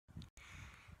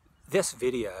This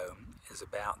video is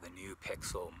about the new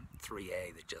Pixel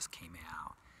 3a that just came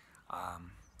out.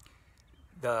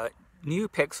 The new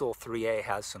Pixel 3a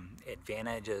has some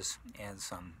advantages and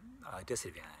some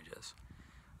disadvantages.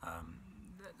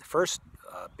 The first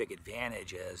big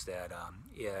advantage is that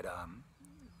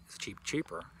it's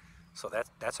cheaper, so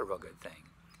that's a real good thing.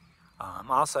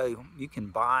 Also, you can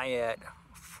buy it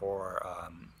for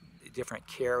different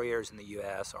carriers in the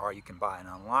US, or you can buy an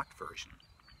unlocked version.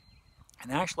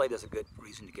 And actually, there's a good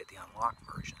reason to get the unlocked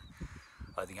version.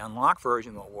 The unlocked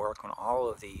version will work on all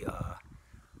of the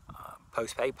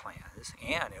post-pay plans,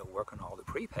 and it'll work on all the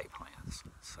prepay plans.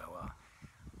 So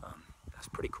that's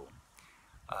pretty cool.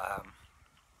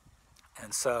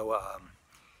 And so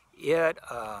it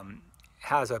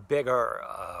has a bigger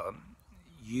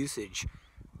usage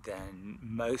than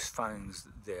most phones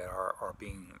that are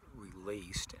being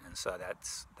released, and so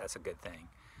that's a good thing.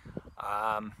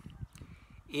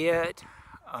 It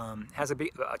has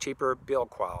a cheaper build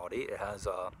quality. It has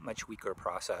a much weaker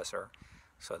processor,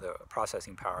 so the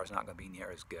processing power is not going to be near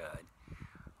as good.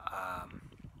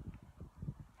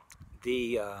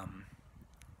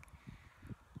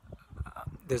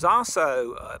 There's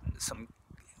also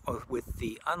with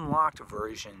the unlocked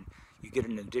version, you get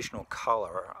an additional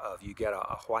color of, you get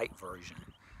a white version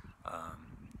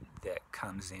that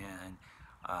comes in.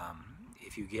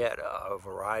 If you get a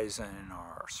Verizon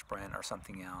or Sprint or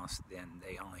something else, then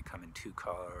they only come in two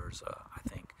colors. I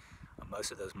think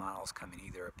most of those models come in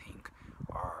either a pink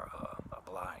or a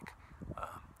black.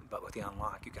 But with the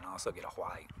unlock, you can also get a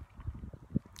white.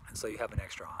 And so you have an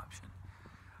extra option.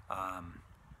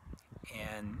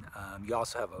 You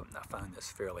also have a phone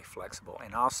that's fairly flexible.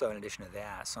 And also, in addition to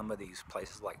that, some of these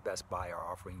places like Best Buy are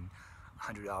offering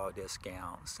 $100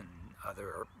 discounts and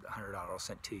other $100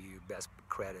 sent to you, best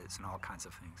credits, and all kinds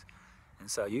of things.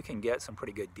 And so you can get some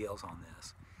pretty good deals on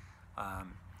this.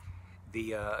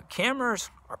 The cameras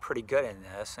are pretty good in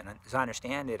this, and as I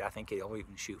understand it, I think it'll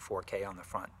even shoot 4K on the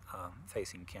front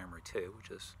facing camera too, which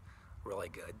is really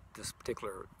good. This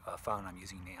particular phone I'm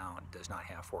using now does not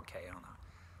have 4K on the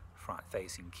front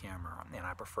facing camera, and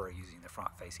I prefer using the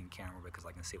front facing camera because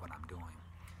I can see what I'm doing.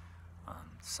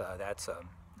 So that's a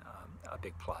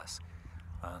big plus.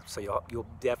 So you'll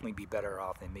definitely be better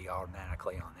off than me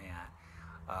automatically on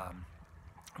that.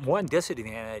 One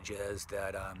disadvantage is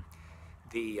that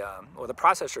the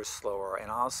processor is slower,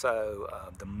 and also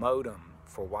the modem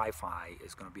for Wi-Fi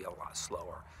is going to be a lot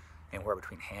slower, anywhere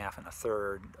between half and a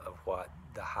third of what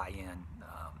the high-end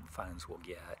phones will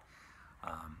get.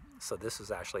 So this is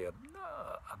actually a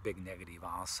big negative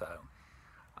also.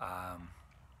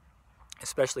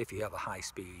 Especially if you have a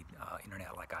high-speed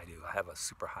internet like I do. I have a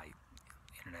super high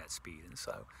internet speed, and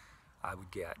so I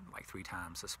would get like 3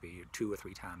 times the speed, 2 or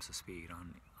 3 times the speed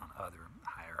on other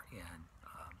higher-end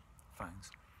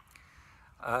phones.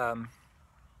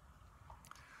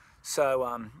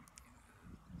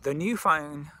 The new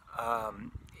phone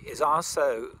is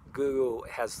also, Google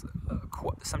has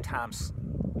sometimes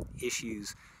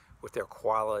issues with their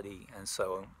quality, and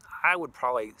so I would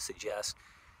probably suggest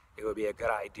it would be a good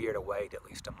idea to wait at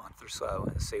least a month or so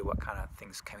and see what kind of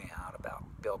things come out about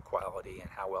build quality and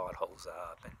how well it holds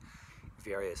up and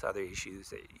various other issues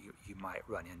that you might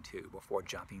run into before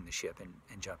jumping the ship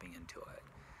and jumping into it.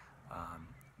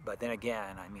 But then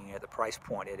again, I mean, at the price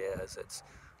point it's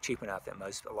cheap enough that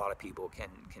a lot of people can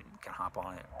hop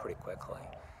on it pretty quickly.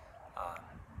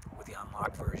 With the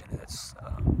unlocked version, it's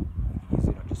you can use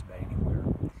it on just about anywhere.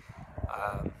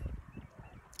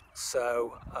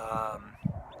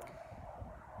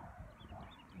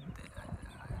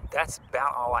 That's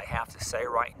about all I have to say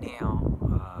right now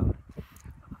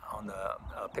on the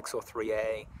Pixel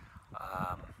 3a.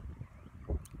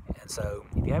 And so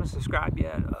if you haven't subscribed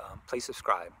yet, please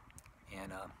subscribe.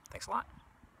 And thanks a lot.